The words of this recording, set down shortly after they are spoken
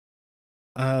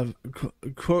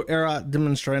Quote erat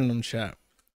demonstrandum chat.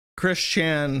 Chris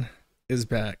Chan is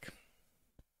back.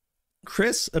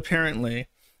 Chris apparently,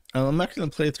 I'm not going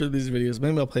to play through these videos.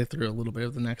 Maybe I'll play through a little bit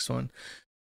of the next one.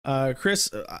 Chris,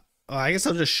 I guess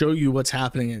I'll just show you what's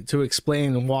happening to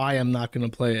explain why I'm not going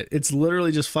to play it. It's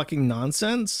literally just fucking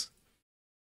nonsense.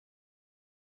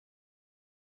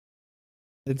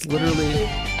 It's literally...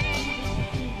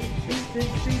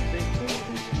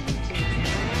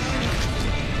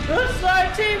 Looks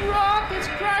like Team Rock is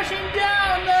crashing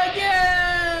down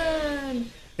again!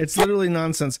 It's literally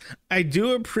nonsense. I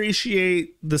do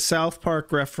appreciate the South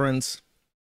Park reference.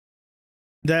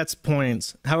 That's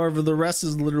points. However, the rest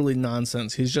is literally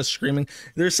nonsense. He's just screaming.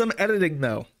 There's some editing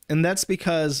though, and that's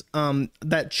because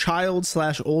that child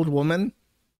 / old woman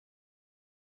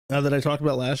that I talked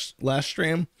about last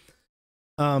stream,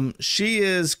 she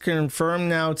is confirmed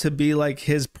now to be like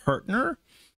his partner.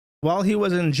 While he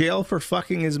was in jail for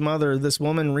fucking his mother, this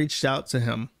woman reached out to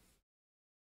him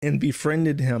and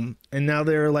befriended him, and now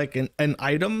they're like an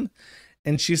item,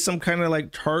 and she's some kind of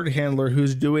like tard handler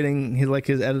who's doing his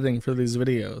editing for these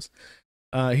videos.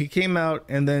 He came out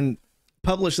and then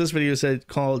published this video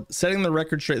called "Setting the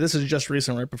Record Straight." This is just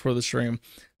recent, right before the stream.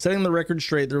 "Setting the record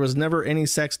straight, there was never any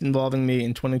sex involving me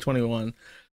in 2021."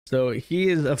 So he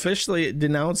is officially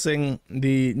denouncing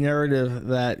the narrative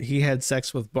that he had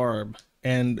sex with Barb,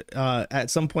 and at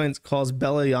some point calls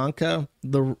Bella Yanka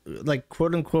the, like,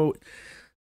 quote unquote,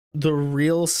 the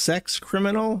real sex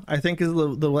criminal, I think is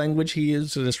the language he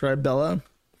used to describe Bella.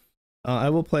 I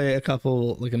will play a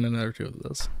couple, like a minute or two of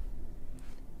this.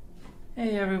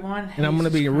 Hey everyone. And I'm gonna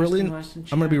be really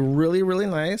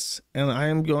nice, and I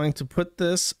am going to put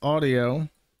this audio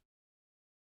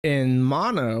in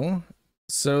mono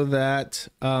so that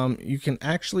you can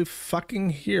actually fucking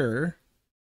hear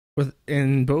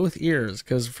in both ears,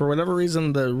 because for whatever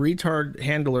reason the retard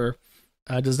handler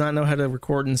does not know how to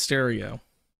record in stereo.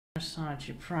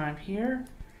 Versace Prime here,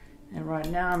 and right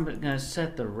now I'm gonna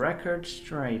set the record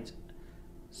straight.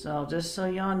 So just so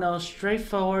y'all know,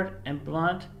 straightforward and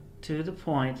blunt, to the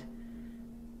point.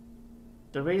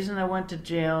 The reason I went to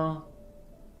jail,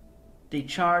 the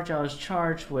charge I was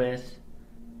charged with,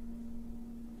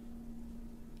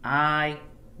 I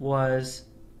was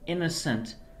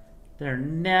innocent. There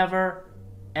never,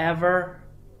 ever,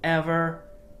 ever,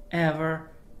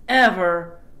 ever,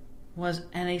 ever was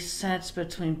any sense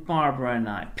between Barbara and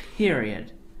I,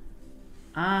 period.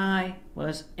 I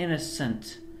was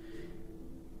innocent.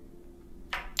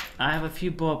 I have a few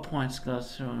bullet points to go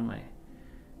through anyway.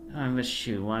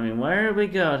 Shoot, I mean, where did we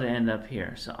go to end up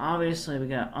here? So obviously we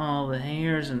got all the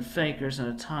haters and fakers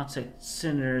and the toxic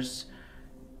sinners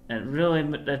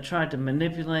that tried to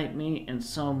manipulate me and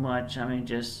so much. I mean,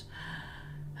 just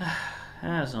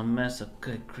that was a mess of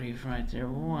good grief right there.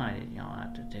 Why did y'all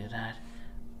have to do that?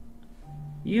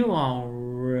 You all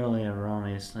really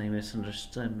erroneously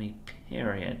misunderstood me,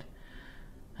 period.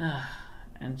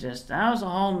 And just, that was a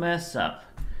whole mess up.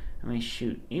 I mean,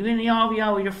 shoot, even y'all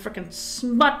with your freaking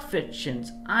smut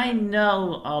fictions. I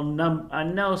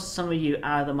know some of you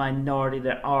out of the minority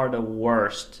that are the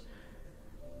worst.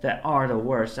 Out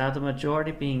of the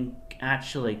majority being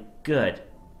actually good.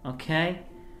 Okay?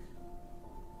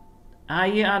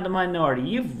 You are the minority.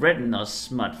 You've written those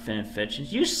smut fan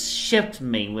fictions. You shipped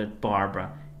me with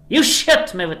Barbara. You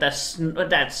shipped me with that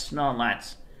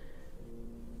Snorlax.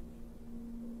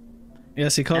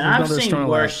 Yes, he calls and me I've Mother seen Snorlax.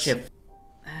 worse ship.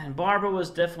 And Barbara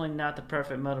was definitely not the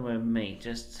perfect mother with me. She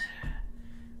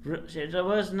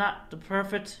was not the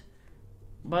perfect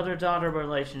mother-daughter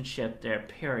relationship there,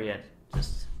 period.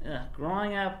 Just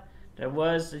growing up, there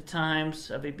was the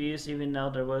times of abuse, even though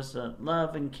there was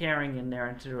love and caring in there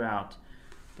and throughout.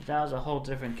 But that was a whole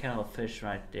different kettle of fish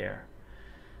right there.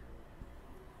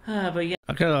 But yeah.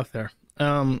 I'll cut it off there.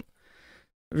 I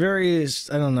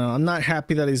don't know. I'm not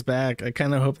happy that he's back. I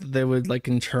kind of hope that they would like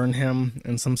intern him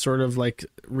in some sort of like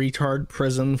retard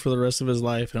prison for the rest of his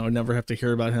life, and I would never have to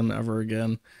hear about him ever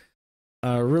again.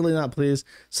 Really not pleased.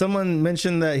 Someone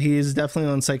mentioned that he's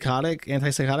definitely on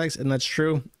antipsychotics, and that's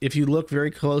true. If you look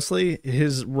very closely,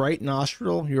 his right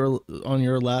nostril, on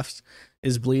your left,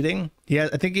 is bleeding. I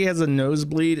think he has a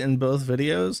nosebleed in both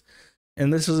videos,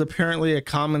 and this is apparently a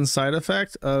common side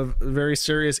effect of very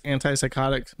serious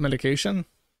antipsychotic medication.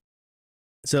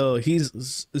 So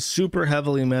he's super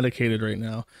heavily medicated right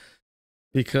now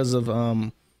because of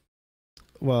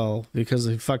because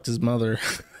he fucked his mother.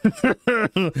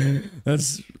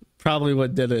 That's probably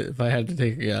what did it, if I had to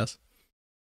take a guess.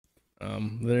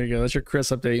 There you go. That's your Chris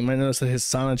update. You might notice that his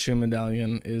Sonichu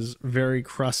medallion is very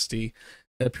crusty.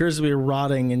 It appears to be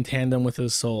rotting in tandem with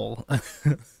his soul.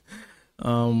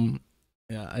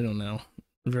 Yeah, I don't know.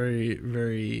 very,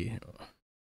 very.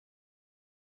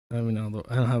 I mean,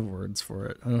 I don't have words for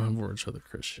it. I don't have words for the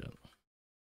Christian.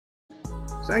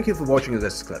 Thank you for watching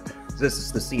this clip. This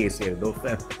is the CACA Loaf.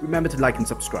 Remember to like and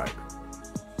subscribe.